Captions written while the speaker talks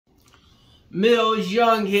Millz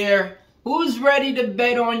Young here. Who's ready to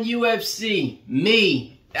bet on UFC?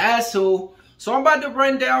 Me. That's who. So I'm about to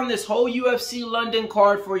run down this whole UFC London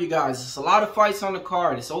card for you guys. It's a lot of fights on the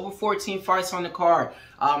card. It's over 14 fights on the card.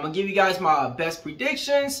 I'm going to give you guys my best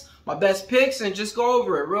predictions, my best picks, and just go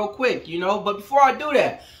over it real quick, you know. But before I do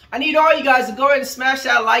that, I need all you guys to go ahead and smash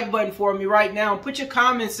that like button for me right now. And put your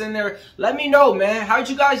comments in there. Let me know, man. How'd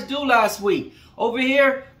you guys do last week? Over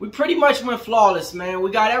here, we pretty much went flawless, man.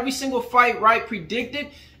 We got every single fight right predicted,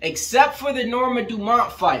 except for the Norma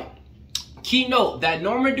Dumont fight. Key note, that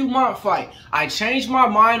Norma Dumont fight, I changed my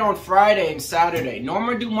mind on Friday and Saturday.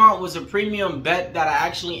 Norma Dumont was a premium bet that I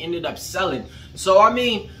actually ended up selling. So, I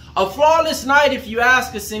mean, a flawless night if you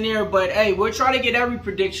ask us in here. But, hey, we'll try to get every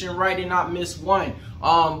prediction right and not miss one.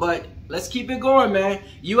 But let's keep it going, man.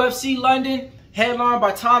 UFC London, headlined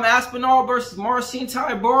by Tom Aspinall versus Marcin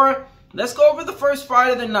Tybura. Let's go over the first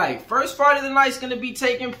fight of the night. First fight of the night is going to be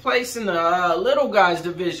taking place in the little guys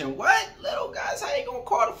division. What? Little guys? I ain't going to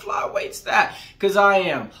call the flyweights that, because I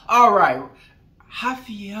am. All right.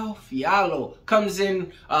 Rafael Fialho comes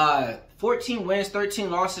in 14 wins,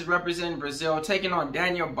 13 losses representing Brazil, taking on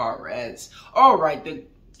Daniel Barrez. All right. The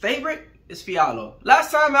favorite is Fialho.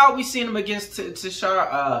 Last time out, we seen him against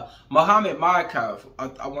Muhammad Markov,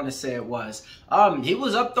 I want to say it was. He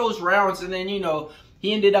was up those rounds, and then, you know,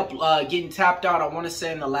 he ended up getting tapped out, I want to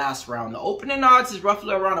say, in the last round. The opening odds is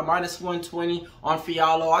roughly around a -120 on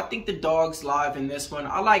Fialho. I think the dog's live in this one.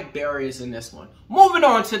 I like Barriers in this one. Moving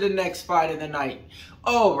on to the next fight of the night.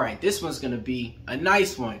 All right, this one's going to be a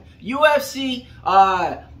nice one. UFC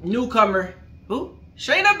newcomer, who?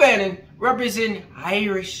 Shayna Bannon, representing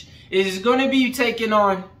Irish, is going to be taking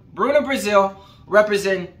on Bruna Brazil,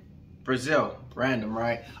 representing Brazil. Random,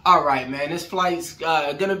 right? All right, man. This flight's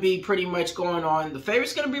gonna be pretty much going on. The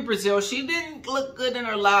favorite's gonna be Brazil. She didn't look good in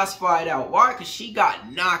her last fight out. Why? Because she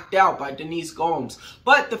got knocked out by Denise Gomes.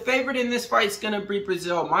 But the favorite in this fight's gonna be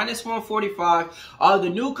Brazil, -145. The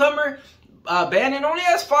newcomer, Bannon, only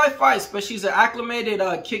has 5 fights, but she's an acclimated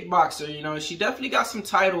kickboxer. You know, she definitely got some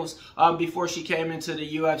titles before she came into the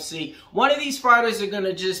UFC. One of these fighters are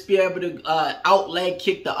gonna just be able to outleg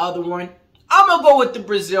kick the other one. I'm going to go with the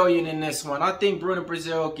Brazilian in this one. I think Bruna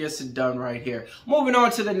Brazil gets it done right here. Moving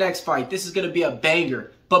on to the next fight. This is going to be a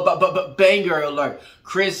banger. Banger alert.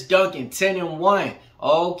 Chris Duncan, 10-1.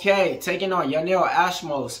 Okay, taking on Yanel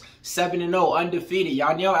Ashmos, 7-0, undefeated.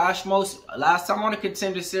 Yanel Ashmos, last time on the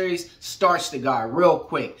Contender Series, starched the guy real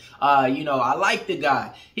quick. You know, I like the guy.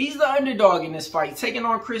 He's the underdog in this fight, taking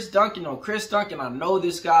on Chris Duncan. On Chris Duncan, I know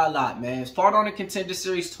this guy a lot, man. He's fought on the Contender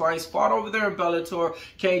Series twice, fought over there in Bellator,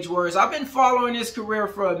 Cage Warriors. I've been following his career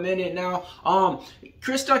for a minute now.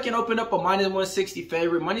 Chris Duncan opened up a -160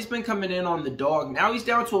 favorite. Money's been coming in on the dog. Now he's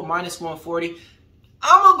down to a -140.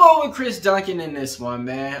 I'm going to go with Chris Duncan in this one,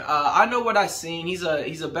 man. I know what I've seen. He's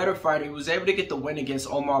a better fighter. He was able to get the win against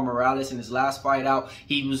Omar Morales in his last fight out.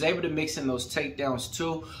 He was able to mix in those takedowns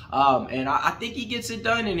too. And I think he gets it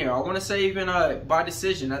done in here. I want to say even by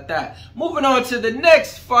decision at that. Moving on to the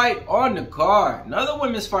next fight on the card. Another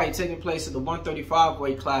women's fight taking place in the 135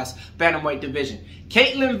 weight class, bantamweight division.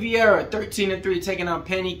 Caitlin Vieira, 13-3, taking on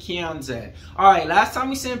Penny Kianzad. All right, last time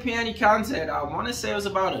we seen Penny Kianzad, I want to say it was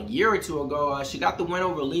about a year or two ago. She got the win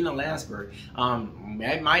over Lena Landsberg.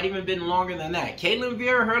 It might even been longer than that. Caitlin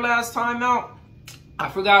Vieira, her last time out, I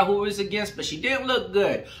forgot who it was against, but she didn't look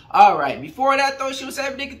good. All right. Before that, though, she was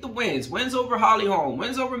able to get the wins. Wins over Holly Holm.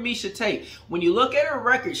 Wins over Miesha Tate. When you look at her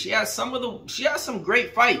record, she has some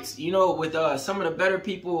great fights, you know, with some of the better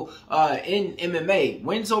people in MMA.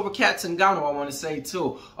 Wins over Kat Zingano, I want to say,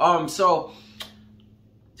 too. So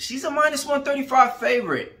she's a -135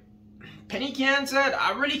 favorite. Penny Kianzad,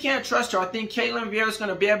 I really can't trust her. I think Caitlin Vieira's going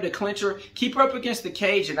to be able to clinch her, keep her up against the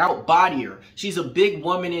cage, and outbody her. She's a big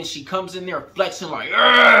woman, and she comes in there flexing like,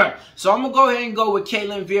 "Argh!" So I'm going to go ahead and go with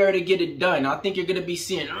Caitlin Vieira to get it done. I think you're going to be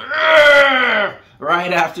seeing "Argh!"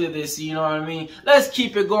 right after this, you know what I mean? Let's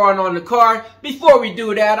keep it going on the card. Before we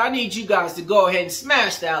do that, I need you guys to go ahead and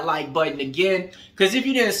smash that like button again. Because if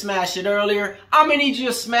you didn't smash it earlier, I'm going to need you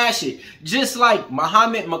to smash it. Just like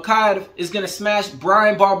Muhammad Markov is going to smash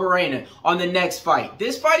Brian Barberena on the next fight.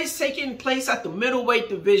 This fight is taking place at the middleweight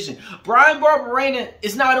division. Brian Barberena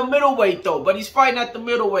is not a middleweight, though, but he's fighting at the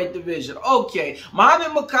middleweight division. Okay,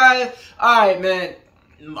 Muhammad Markov, all right, man.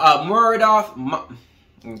 Muradov,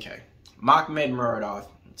 okay. Makhmed Muradov.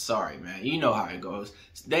 Sorry, man. You know how it goes.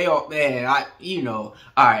 They all, man, you know.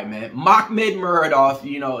 All right, man. Makhmud Muradov,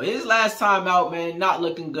 you know, his last time out, man, not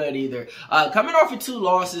looking good either. Coming off of 2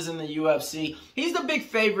 losses in the UFC. He's the big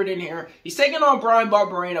favorite in here. He's taking on Bryan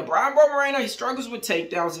Barberena. Bryan Barberena, he struggles with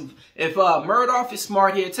takedowns. If Muradov is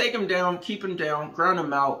smart here, take him down, keep him down, ground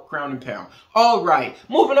him out, ground and pound. All right,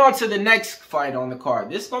 moving on to the next fight on the card.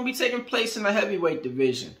 This is going to be taking place in the heavyweight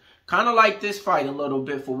division. Kind of like this fight a little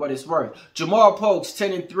bit for what it's worth. Jamal Polks,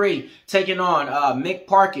 10-3, taking on Mick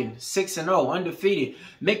Parkin, 6-0, undefeated.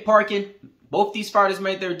 Mick Parkin, both these fighters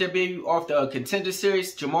made their debut off the Contender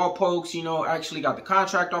Series. Jamal Polks, you know, actually got the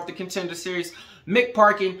contract off the Contender Series. Mick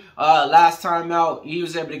Parkin, last time out, he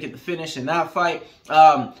was able to get the finish in that fight.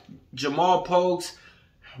 Jamal Polks,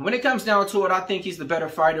 when it comes down to it, I think he's the better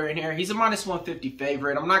fighter in here. He's a -150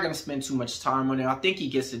 favorite. I'm not going to spend too much time on it. I think he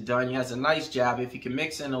gets it done. He has a nice jab. If he can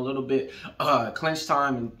mix in a little bit clinch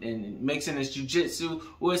time and mix in his jiu-jitsu,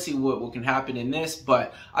 we'll see what can happen in this.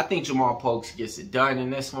 But I think Jamal Polks gets it done in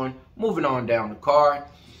this one. Moving on down the card.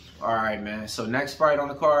 All right, man. So next fight on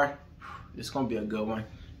the card, this is going to be a good one.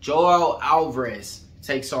 Joel Alvarez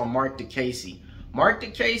takes on Mark DeCasey. Mark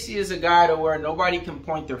DeCasey is a guy to where nobody can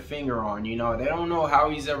point their finger on, you know. They don't know how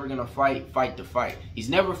he's ever going to fight the fight. He's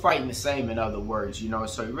never fighting the same, in other words, you know,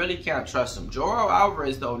 so you really can't trust him. Joel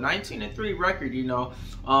Alvarez, though, 19-3 record, you know.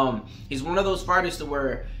 He's one of those fighters to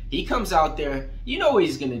where he comes out there, you know what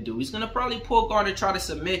he's going to do. He's going to probably pull guard and try to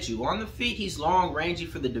submit you. On the feet, he's long, rangy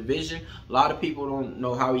for the division. A lot of people don't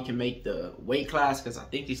know how he can make the weight class because I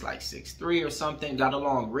think he's like 6'3 or something. Got a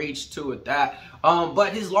long reach, too, with that.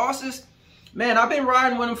 But his losses, man, I've been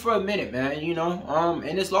riding with him for a minute, man, you know.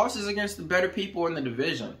 And his losses against the better people in the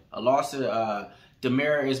division. A loss to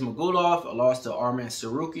Damir Ismagulov, a loss to Arman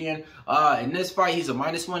Sarukian. In this fight, he's a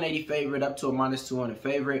 -180 favorite up to a -200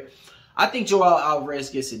 favorite. I think Joel Alvarez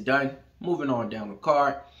gets it done. Moving on down the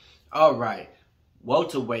card. All right,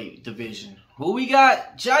 welterweight division. Who we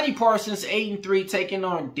got? Johnny Parsons, 8-3, taking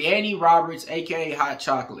on Danny Roberts, a.k.a. Hot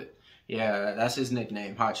Chocolate. Yeah, that's his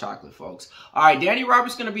nickname, Hot Chocolate, folks. All right, Danny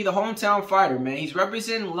Roberts going to be the hometown fighter, man. He's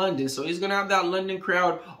representing London, so he's going to have that London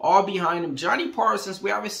crowd all behind him. Johnny Parsons, we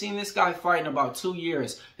haven't seen this guy fight in about 2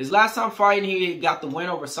 years. His last time fighting, he got the win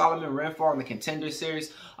over Solomon Renfro in the Contender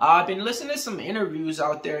Series. I've been listening to some interviews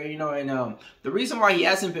out there, you know, and the reason why he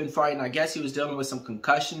hasn't been fighting, I guess he was dealing with some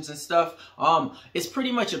concussions and stuff. It's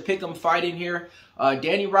pretty much a pick-em fight in here.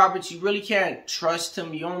 Danny Roberts, you really can't trust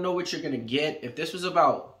him. You don't know what you're going to get. If this was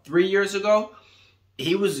about 3 years ago,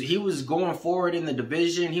 he was going forward in the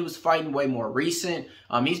division. He was fighting way more recent.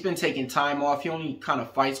 He's been taking time off. He only kind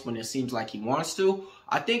of fights when it seems like he wants to.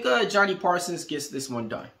 I think Johnny Parsons gets this one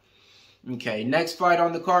done. Okay, next fight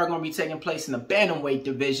on the card going to be taking place in the bantamweight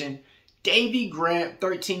division. Davey Grant,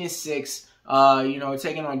 13-6. You know,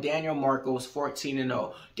 taking on Daniel Marcos,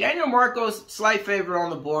 14-0. Daniel Marcos, slight favorite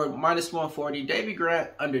on the board, -140. Davey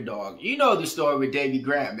Grant, underdog. You know the story with Davey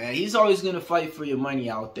Grant, man. He's always going to fight for your money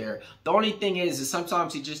out there. The only thing is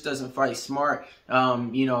sometimes he just doesn't fight smart.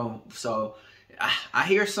 You know, so I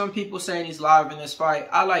hear some people saying he's live in this fight.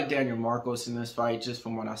 I like Daniel Marcos in this fight just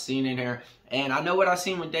from what I've seen in here. And I know what I've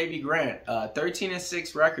seen with Davey Grant.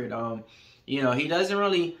 13-6 record. You know, he doesn't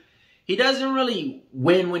really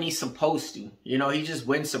win when he's supposed to. You know, he just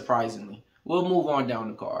wins surprisingly. We'll move on down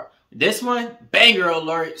the card. This one, banger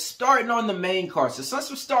alert, starting on the main card. So since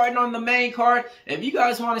we're starting on the main card, if you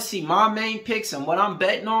guys want to see my main picks and what I'm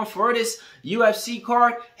betting on for this UFC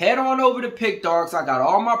card, head on over to Pick Dawgz. I got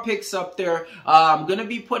all my picks up there. I'm going to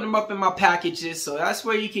be putting them up in my packages, so that's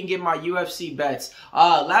where you can get my UFC bets.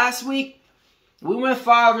 Last week, we went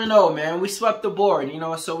 5-0, man. We swept the board, you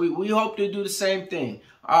know, so we hope to do the same thing.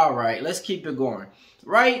 All right, let's keep it going.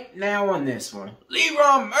 Right now on this one,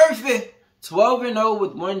 Leron Murphy, 12-0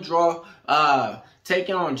 with 1 draw,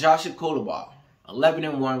 taking on Joshua Kulabov,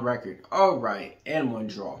 11-1 record. All right, and 1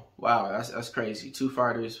 draw. Wow, that's crazy. 2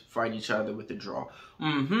 fighters fight each other with a draw.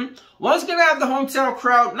 One's going to have the hometown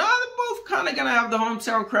crowd. No, they're both kind of going to have the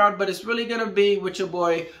hometown crowd, but it's really going to be with your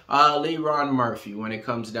boy Leron Murphy when it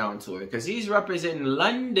comes down to it, because he's representing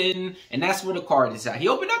London, and that's where the card is at. He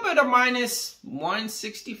opened up at a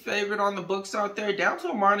 -160 favorite on the books out there, down to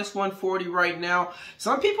a -140 right now.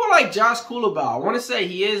 Some people like Josh Kulabov. I want to say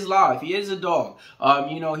he is live. He is a dog.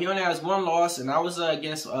 You know, he only has 1 loss, and that was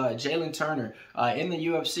against Jalen Turner in the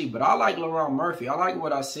UFC. But I like Leron Murphy. I like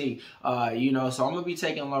what I see. You know, so I'm going to be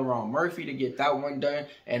taking Leron Murphy to get that one done.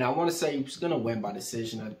 And I want to say he's going to win by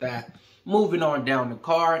decision at that. Moving on down the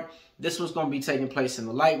card. This one's going to be taking place in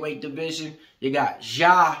the lightweight division. You got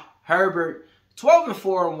Ja Herbert,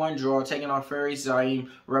 12-4 in 1 draw, taking on Ferry Zaim,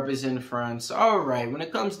 representing France. All right, when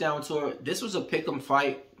it comes down to it, this was a pick'em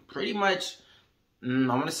fight. Pretty much I'm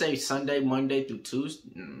going to say Sunday, Monday through Tuesday.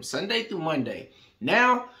 Sunday through Monday.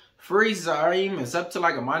 Now, Free Zaim is up to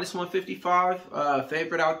like a -155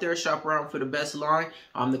 favorite out there. Shop around for the best line.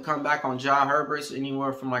 The comeback on Ja Herbert's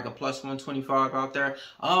anywhere from like a +125 out there.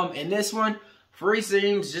 In this one, Free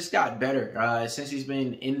Zaim's just got better since he's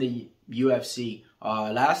been in the UFC.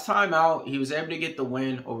 Last time out, he was able to get the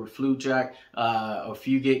win over Flujack.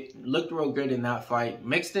 Fugate looked real good in that fight.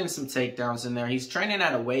 Mixed in some takedowns in there. He's training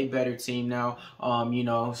at a way better team now. You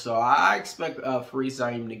know, so I expect Free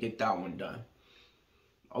Zaim to get that one done.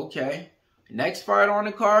 Okay, next fight on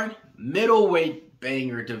the card, middleweight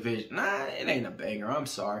banger division. Nah, it ain't a banger, I'm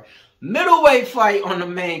sorry. Middleweight fight on the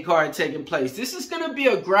main card taking place. This is going to be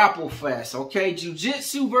a grapple fest, okay?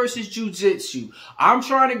 Jiu-jitsu versus jiu-jitsu. I'm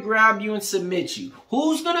trying to grab you and submit you.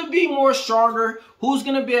 Who's going to be more stronger? Who's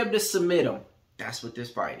going to be able to submit him? That's what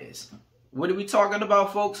this fight is. What are we talking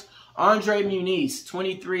about, folks? Andre Muniz,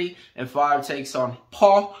 23-5, takes on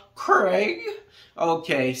Paul Craig.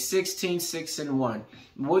 Okay, 16-6-1.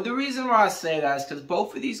 Well, the reason why I say that is because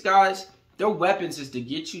both of these guys, their weapons is to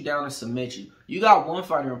get you down and submit you. You got one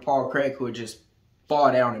fighter in Paul Craig who would just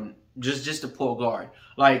fall down and just to pull guard.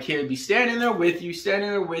 Like, he'll be standing there with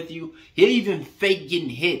you, He'll even fake getting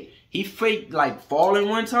hit. He faked, like, falling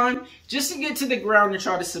one time just to get to the ground and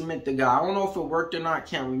try to submit the guy. I don't know if it worked or not.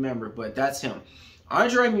 Can't remember, but that's him.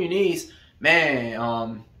 Andre Muniz,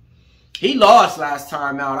 man, he lost last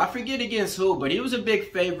time out. I forget against who, but he was a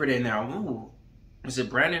big favorite in there. Ooh. Was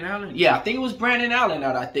it Brandon Allen? Yeah, I think it was Brandon Allen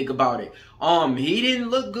now that I think about it. He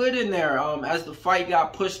didn't look good in there as the fight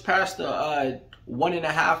got pushed past the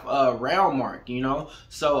 1.5 round mark, you know.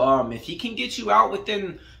 So if he can get you out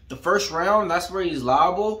within the first round, that's where he's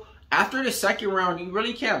liable. After the second round, you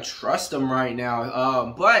really can't trust him right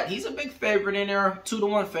now. But he's a big favorite in there,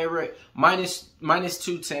 2-1 favorite, minus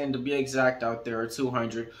 210 to be exact out there, or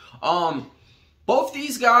 200. Both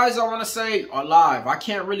these guys, I want to say, are live. I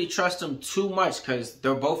can't really trust them too much because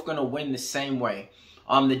they're both going to win the same way.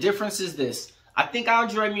 The difference is this. I think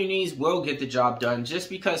Andre Muniz will get the job done just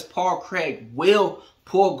because Paul Craig will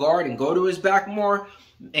pull guard and go to his back more,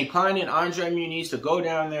 inclining Andre Muniz to go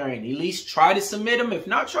down there and at least try to submit him. If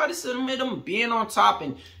not try to submit him, being on top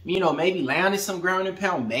and, you know, maybe landing some ground and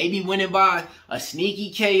pound, maybe winning by a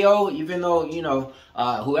sneaky KO, even though, you know,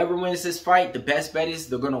 whoever wins this fight, the best bet is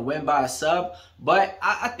they're going to win by a sub. But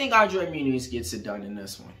I think Andre Muniz gets it done in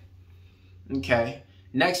this one. Okay.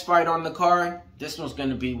 Next fight on the card, this one's going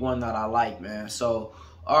to be one that I like, man. So,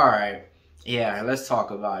 all right. Yeah, let's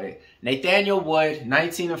talk about it. Nathaniel Wood,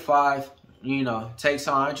 19-5. You know, takes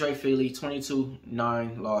on Andre Fili,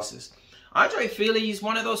 22-9 losses. Andre Fili, he's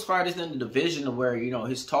one of those fighters in the division where, you know,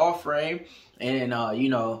 his tall frame and, you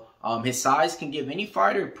know, his size can give any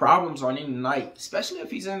fighter problems on any night, especially if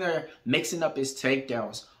he's in there mixing up his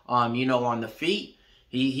takedowns. You know, on the feet,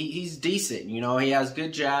 he's decent. You know, he has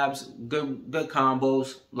good jabs, good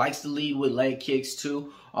combos, likes to lead with leg kicks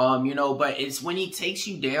too. You know, but it's when he takes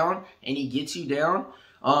you down and he gets you down,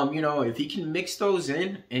 you know, if he can mix those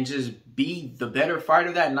in and just be the better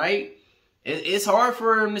fighter that night, it's hard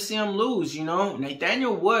for him to see him lose, you know.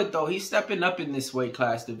 Nathaniel Wood, though, he's stepping up in this weight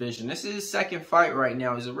class division. This is his second fight right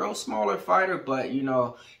now. He's a real smaller fighter, but, you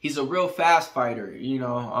know, he's a real fast fighter, you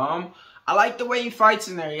know. I like the way he fights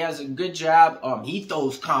in there. He has a good jab. He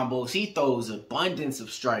throws combos. He throws abundance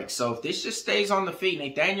of strikes. So if this just stays on the feet,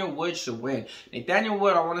 Nathaniel Wood should win. Nathaniel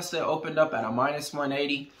Wood, I want to say, opened up at a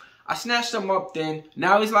 -180. I snatched him up then.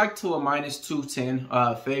 Now he's like to a -210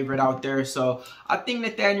 favorite out there. So I think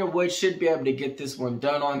Nathaniel Wood should be able to get this one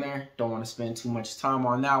done on there. Don't want to spend too much time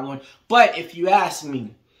on that one. But if you ask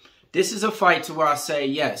me, this is a fight to where I say,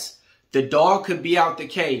 yes, the dog could be out the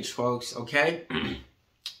cage, folks, okay?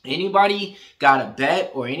 Anybody got a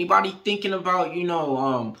bet or anybody thinking about, you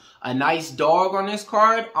know, a nice dog on this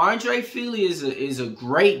card? Andre Fili is a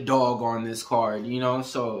great dog on this card, you know.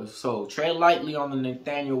 So tread lightly on the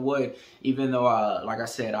Nathaniel Wood, even though, like I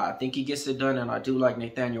said, I think he gets it done and I do like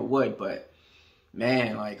Nathaniel Wood. But,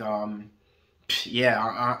 man, like,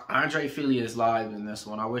 yeah, Andre Fili is live in this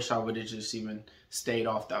one. I wish I would have just even stayed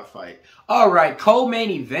off that fight. All right, co-main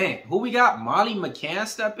event. Who we got? Molly McCann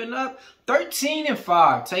stepping up.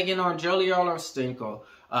 13-5, taking on Julia Ostarenko.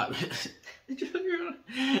 Oh,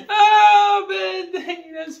 man,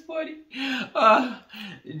 dang, that's funny.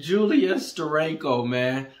 Julia Ostarenko,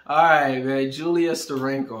 man. All right, man, Julia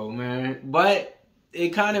Ostarenko, man. But it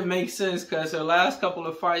kind of makes sense because her last couple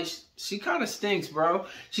of fights, she kind of stinks, bro.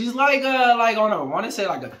 She's like on a, I want to say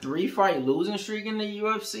like a 3-fight losing streak in the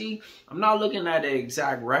UFC. I'm not looking at the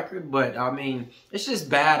exact record, but I mean, it's just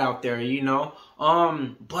bad out there, you know.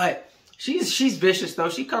 But She's vicious though.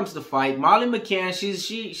 She comes to fight. Molly McCann,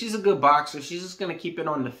 she's a good boxer. She's just gonna keep it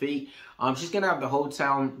on the feet. She's gonna have the whole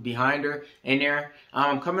town behind her in there.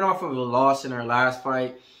 Coming off of a loss in her last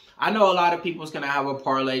fight. I know a lot of people's gonna have a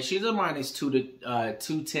parlay. She's a minus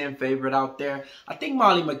 210 favorite out there. I think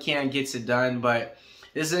Molly McCann gets it done, but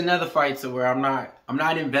this is another fight to where I'm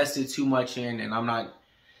not invested too much in, and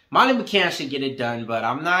Molly McCann should get it done, but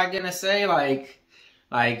I'm not gonna say like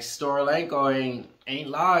Storolenko ain't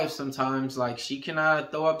live sometimes. Like, she can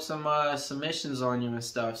throw up some submissions on you and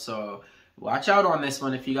stuff. So watch out on this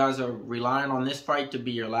one if you guys are relying on this fight to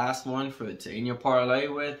be your last one to end your parlay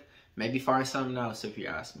with. Maybe find something else if you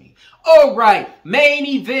ask me. All right, main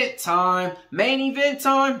event time. Main event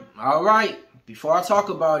time. All right, before I talk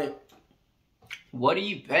about it, what are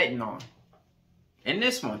you betting on in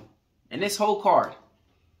this one, in this whole card?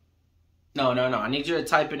 No. I need you to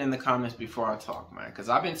type it in the comments before I talk, man, because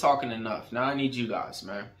I've been talking enough. Now I need you guys,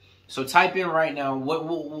 man. So type in right now.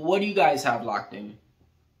 What do you guys have locked in?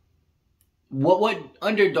 What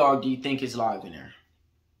underdog do you think is live in there?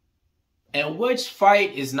 And which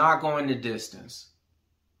fight is not going the distance?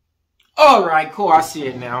 All right, cool. I see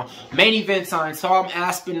it now. Main event time.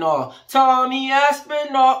 Aspinall. Tommy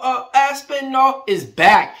Aspinall. Aspinall is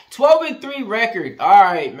back. 12-3 record. All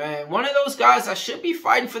right, man. One of those guys I should be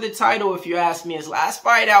fighting for the title if you ask me. His last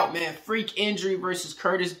fight out, man. Freak injury versus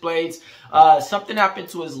Curtis Blades. Something happened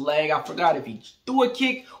to his leg. I forgot if he threw a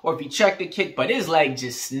kick or if he checked a kick, but his leg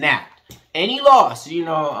just snapped. And he lost, you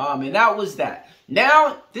know, and that was that.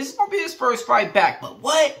 Now, this is going to be his first fight back. But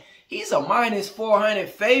what? He's a minus 400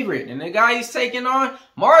 favorite. And the guy he's taking on,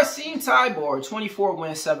 Marcin Tybura, 24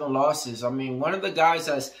 wins, 7 losses. I mean, one of the guys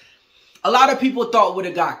that's a lot of people thought would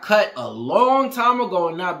have got cut a long time ago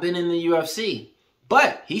and not been in the UFC.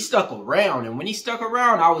 But he stuck around. And when he stuck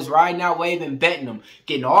around, I was riding that wave and betting him.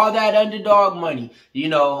 Getting all that underdog money, you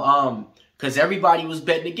know, because everybody was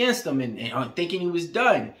betting against him and thinking he was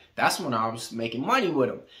done. That's when I was making money with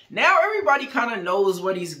him. Now everybody kind of knows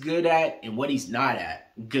what he's good at and what he's not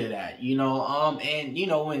good at, you know. And you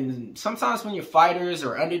know, sometimes when your fighters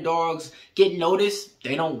or underdogs get noticed,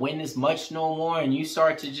 they don't win as much no more, and you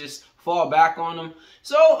start to just fall back on them.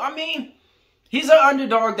 So I mean, he's an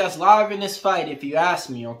underdog that's live in this fight, if you ask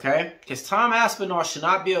me, okay? Because Tom Aspinall should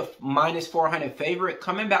not be a minus 400 favorite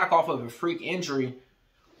coming back off of a freak injury.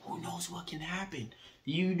 Who knows what can happen?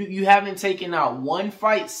 You haven't taken out one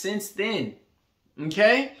fight since then,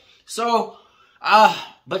 okay? So,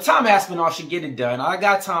 but Tom Aspinall should get it done. I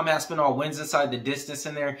got Tom Aspinall wins inside the distance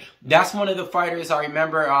in there. That's one of the fighters I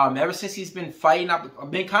remember ever since he's been fighting. I've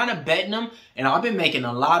been kind of betting him, and I've been making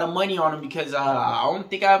a lot of money on him because I don't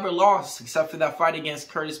think I ever lost except for that fight against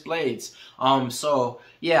Curtis Blades. So,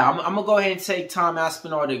 yeah, I'm going to go ahead and take Tom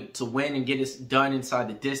Aspinall to win and get it done inside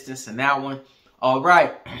the distance in that one. All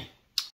right.